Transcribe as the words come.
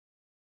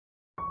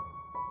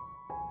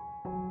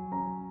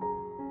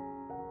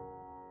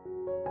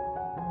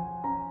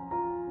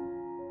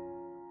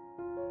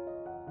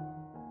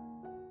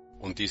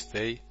On this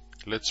day,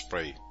 let's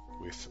pray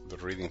with the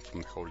reading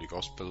from the Holy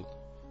Gospel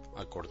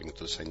according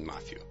to Saint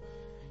Matthew,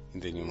 in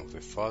the name of the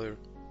Father,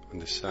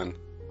 and the Son,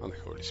 and the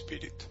Holy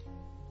Spirit.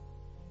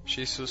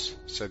 Jesus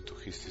said to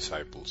his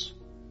disciples,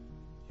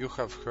 "You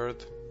have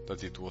heard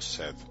that it was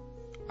said,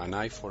 an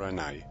eye for an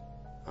eye,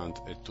 and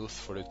a tooth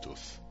for a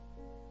tooth.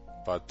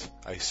 But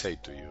I say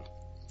to you,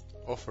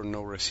 offer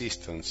no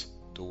resistance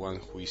to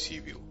one who is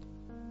evil.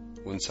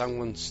 When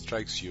someone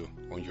strikes you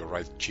on your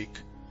right cheek,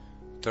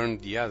 turn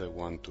the other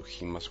one to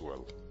him as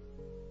well.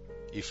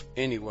 If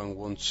anyone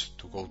wants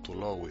to go to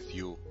law with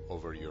you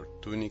over your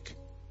tunic,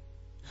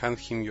 hand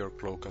him your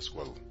cloak as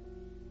well.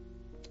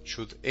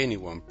 Should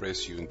anyone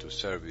press you into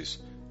service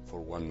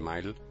for 1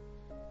 mile,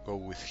 go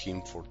with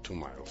him for 2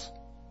 miles.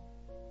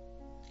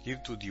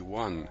 Give to the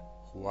one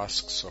who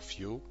asks of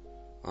you,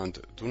 and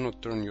do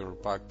not turn your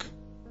back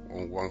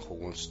on one who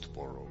wants to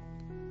borrow."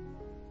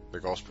 The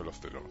Gospel of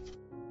the Lord.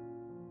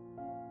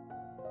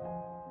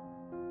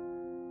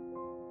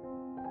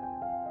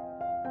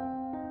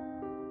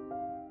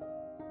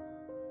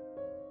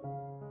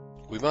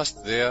 We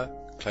must there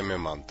climb a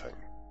mountain.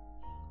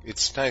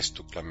 It's nice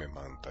to climb a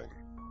mountain.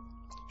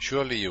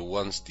 Surely you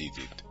once did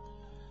it.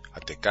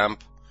 At the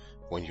camp,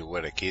 when you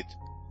were a kid,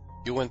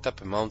 you went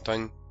up a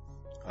mountain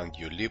and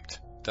you lived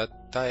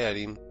that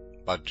tiring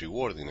but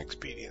rewarding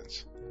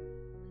experience.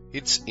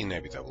 It's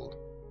inevitable.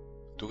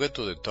 To get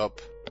to the top,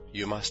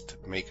 you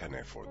must make an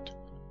effort.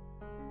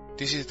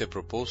 This is the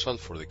proposal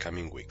for the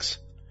coming weeks.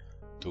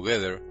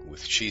 Together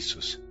with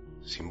Jesus,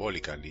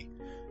 symbolically,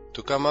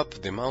 to come up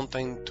the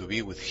mountain to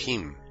be with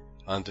Him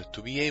and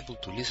to be able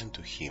to listen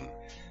to Him,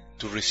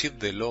 to receive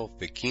the law of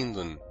the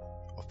kingdom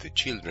of the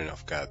children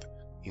of God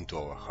into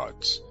our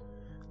hearts,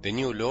 the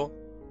new law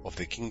of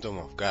the kingdom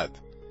of God,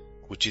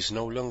 which is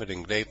no longer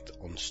engraved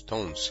on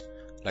stones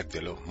like the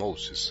law of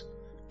Moses,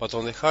 but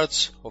on the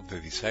hearts of the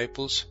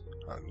disciples,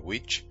 and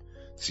which,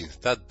 since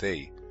that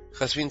day,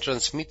 has been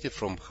transmitted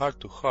from heart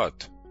to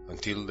heart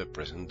until the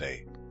present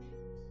day.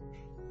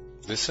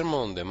 The Sermon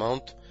on the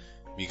Mount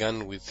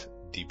began with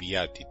the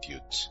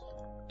Beatitudes.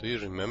 Do you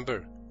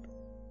remember?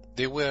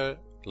 They were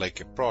like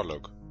a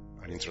prologue,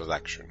 an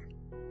introduction.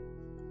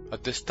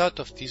 At the start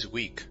of this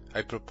week,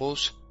 I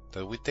propose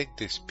that we take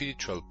the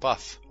spiritual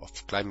path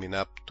of climbing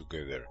up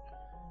together,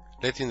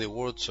 letting the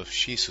words of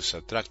Jesus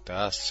attract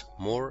us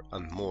more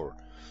and more,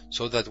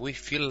 so that we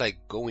feel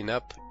like going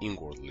up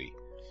inwardly,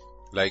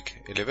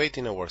 like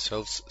elevating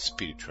ourselves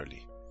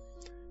spiritually.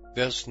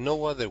 There's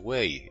no other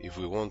way if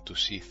we want to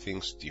see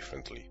things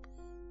differently.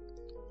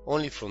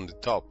 Only from the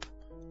top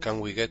can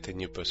we get a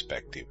new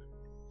perspective.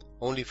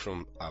 Only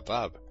from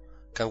above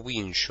can we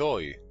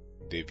enjoy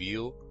the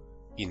view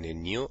in a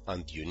new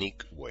and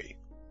unique way.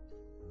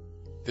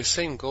 The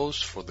same goes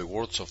for the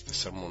words of the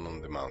Sermon on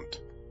the Mount,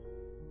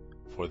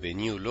 for the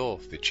new law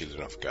of the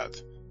children of God.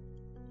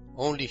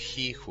 Only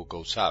he who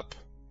goes up,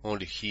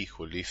 only he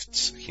who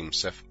lifts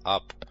himself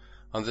up,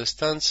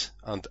 understands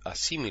and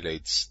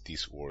assimilates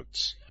these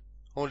words.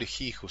 Only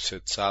he who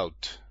sets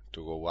out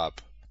to go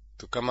up,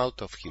 to come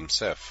out of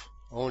himself,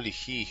 only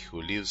he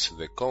who lives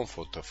the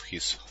comfort of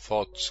his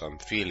thoughts and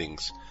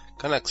feelings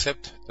can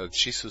accept that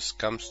Jesus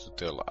comes to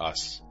tell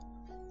us,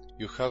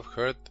 "You have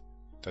heard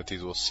that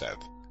it was said,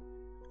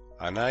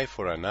 an eye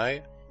for an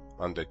eye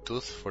and a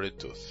tooth for a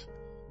tooth.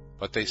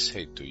 But I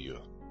say to you."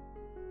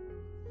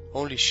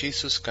 Only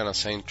Jesus can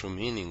assign true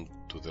meaning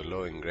to the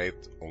law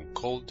engraved on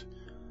cold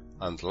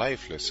and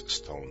lifeless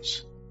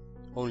stones.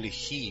 Only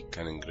He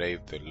can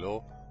engrave the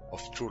law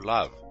of true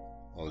love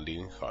on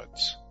living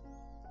hearts.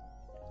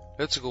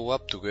 Let's go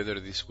up together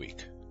this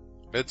week.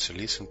 Let's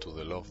listen to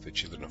the law of the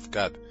children of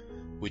God,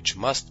 which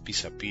must be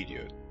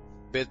superior,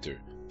 better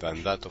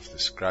than that of the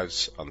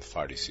scribes and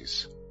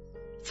Pharisees,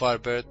 far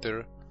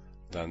better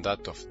than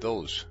that of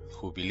those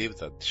who believe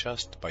that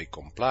just by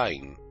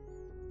complying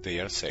they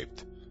are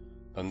saved,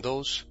 than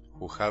those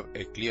who have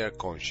a clear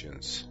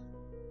conscience,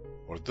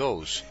 or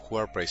those who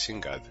are praising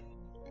God.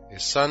 A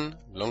son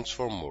longs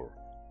for more.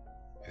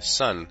 A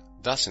son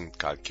doesn't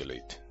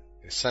calculate.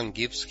 A son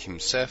gives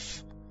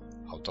himself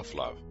out of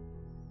love.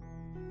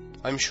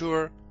 I'm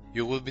sure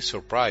you will be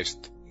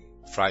surprised,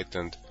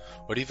 frightened,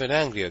 or even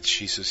angry at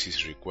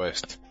Jesus'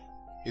 request.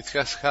 It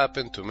has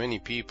happened to many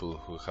people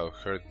who have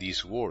heard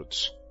these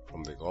words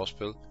from the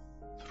Gospel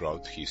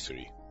throughout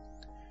history.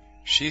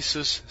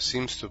 Jesus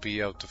seems to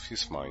be out of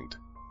his mind.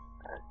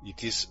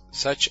 It is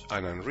such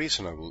an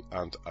unreasonable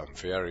and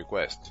unfair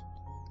request.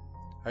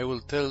 I will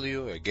tell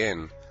you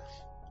again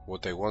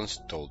what I once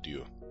told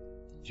you.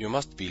 You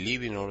must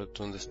believe in order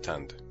to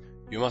understand.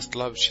 You must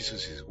love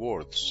Jesus'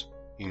 words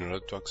in order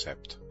to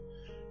accept.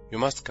 You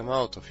must come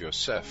out of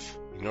yourself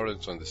in order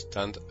to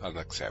understand and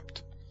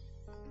accept.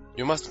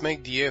 You must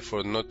make the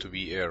effort not to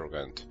be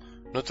arrogant,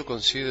 not to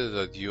consider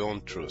that you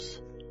own truth.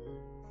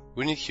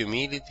 We need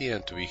humility,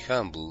 and to be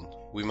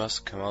humble, we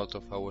must come out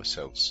of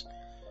ourselves.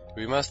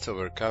 We must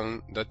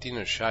overcome that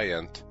inner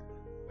giant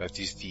that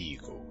is the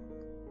ego.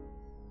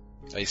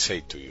 I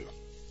say to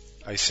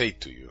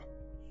you,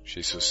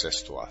 Jesus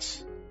says to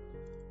us.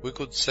 We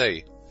could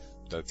say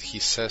that he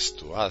says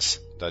to us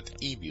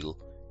that evil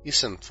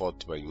isn't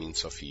fought by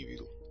means of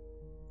evil,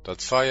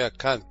 that fire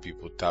can't be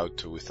put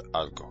out with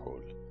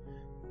alcohol,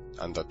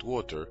 and that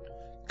water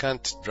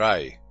can't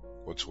dry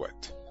what's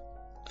wet.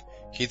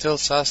 He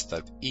tells us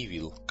that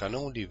evil can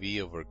only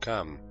be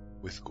overcome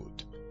with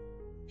good.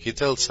 He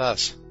tells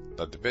us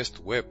that the best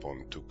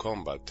weapon to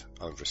combat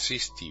and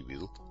resist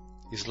evil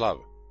is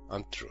love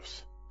and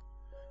truth.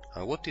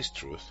 And what is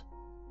truth?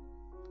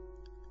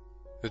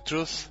 The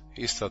truth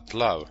is that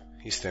love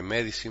is the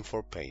medicine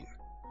for pain.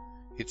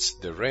 It's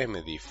the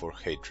remedy for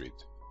hatred.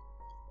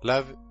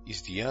 Love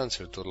is the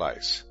answer to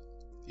lies.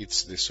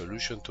 It's the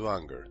solution to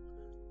anger,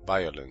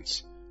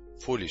 violence,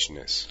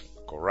 foolishness,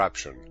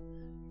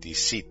 corruption,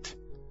 deceit,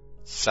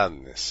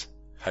 sadness,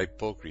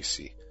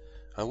 hypocrisy,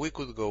 and we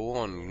could go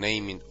on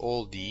naming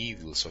all the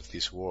evils of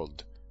this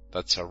world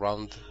that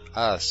surround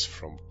us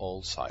from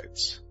all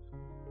sides.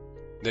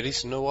 There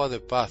is no other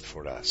path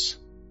for us.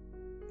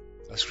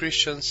 As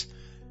Christians,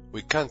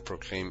 we can't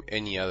proclaim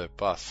any other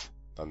path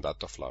than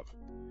that of love,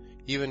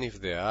 even if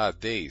there are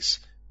days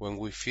when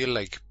we feel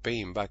like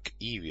paying back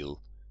evil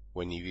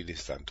when evil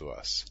is done to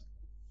us.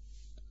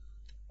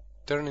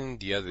 Turning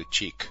the other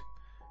cheek,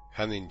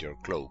 handing your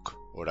cloak,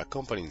 or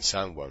accompanying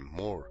someone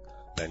more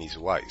than is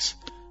wise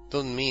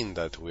don't mean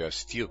that we are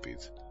stupid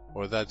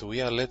or that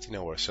we are letting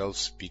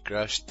ourselves be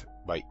crushed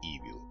by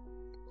evil.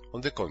 On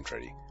the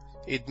contrary,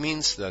 it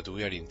means that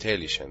we are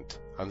intelligent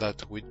and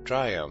that we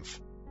triumph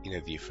in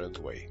a different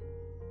way.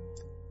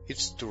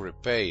 It's to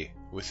repay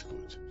with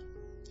good.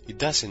 It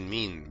doesn't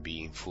mean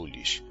being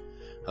foolish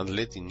and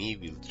letting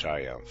evil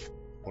triumph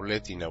or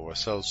letting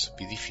ourselves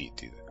be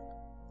defeated.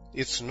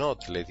 It's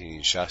not letting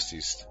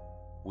injustice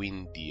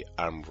win the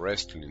arm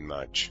wrestling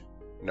match.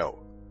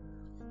 No,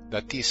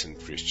 that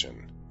isn't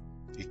Christian.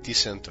 It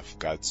isn't of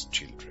God's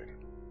children.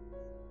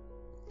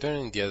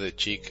 Turning the other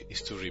cheek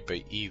is to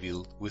repay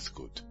evil with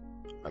good,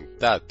 and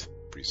that,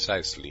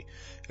 precisely,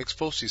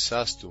 exposes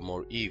us to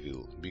more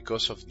evil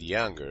because of the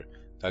anger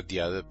that the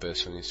other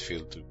person is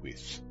filled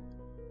with.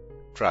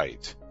 Try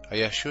it. I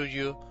assure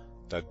you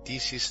that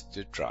this is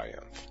the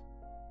triumph.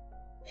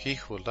 He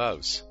who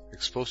loves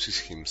exposes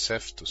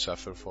himself to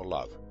suffer for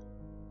love,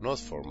 not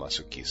for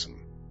masochism.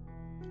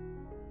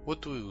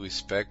 What do we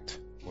expect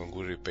when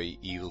we repay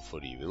evil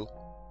for evil?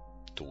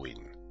 To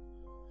win.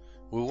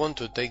 We want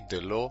to take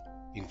the law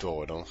into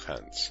our own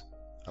hands,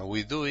 and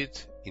we do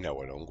it in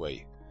our own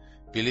way,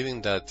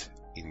 believing that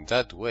in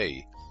that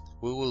way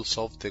we will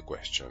solve the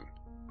question.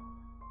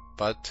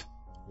 But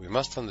we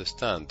must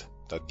understand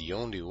that the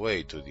only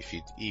way to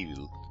defeat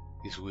evil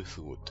is with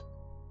good.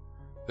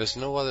 There's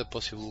no other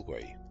possible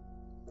way.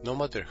 No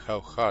matter how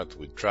hard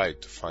we try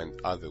to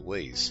find other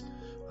ways,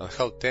 and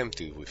how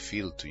tempted we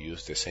feel to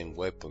use the same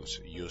weapons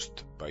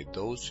used by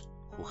those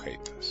who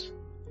hate us.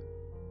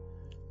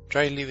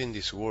 Try living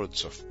these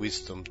words of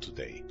wisdom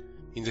today,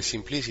 in the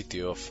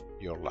simplicity of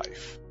your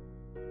life.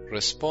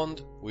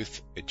 Respond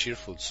with a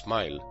cheerful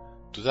smile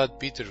to that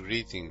bitter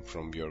greeting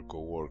from your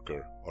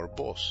coworker or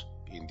boss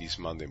in this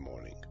Monday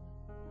morning.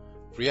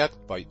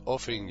 React by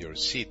offering your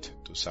seat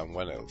to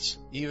someone else,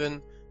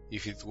 even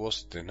if it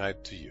was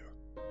denied to you.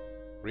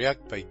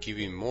 React by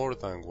giving more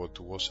than what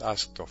was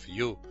asked of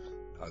you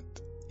and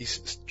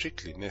is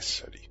strictly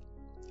necessary,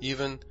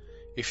 even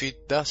if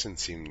it doesn't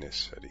seem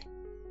necessary.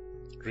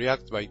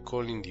 React by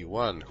calling the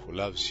one who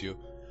loves you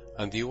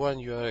and the one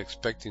you are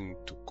expecting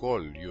to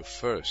call you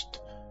first,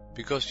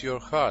 because your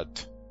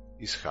heart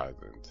is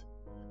hardened.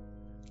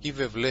 Give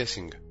a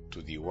blessing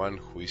to the one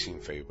who is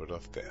in favor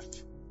of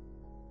death.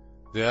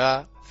 There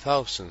are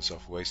thousands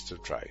of ways to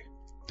try.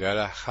 There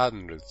are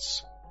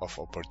hundreds of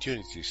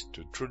opportunities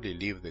to truly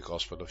live the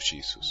gospel of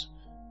Jesus.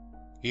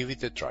 Give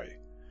it a try.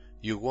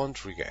 You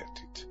won't regret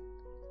it.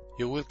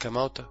 You will come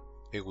out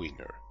a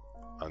winner,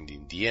 and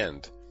in the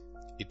end,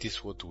 it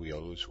is what we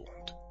always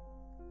want.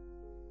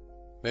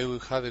 May we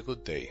have a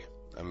good day,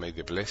 and may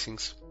the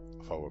blessings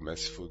of our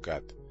merciful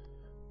God,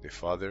 the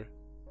Father,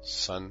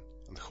 Son,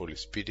 and Holy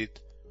Spirit,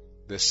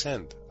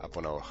 descend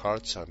upon our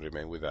hearts and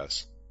remain with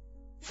us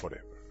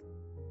forever.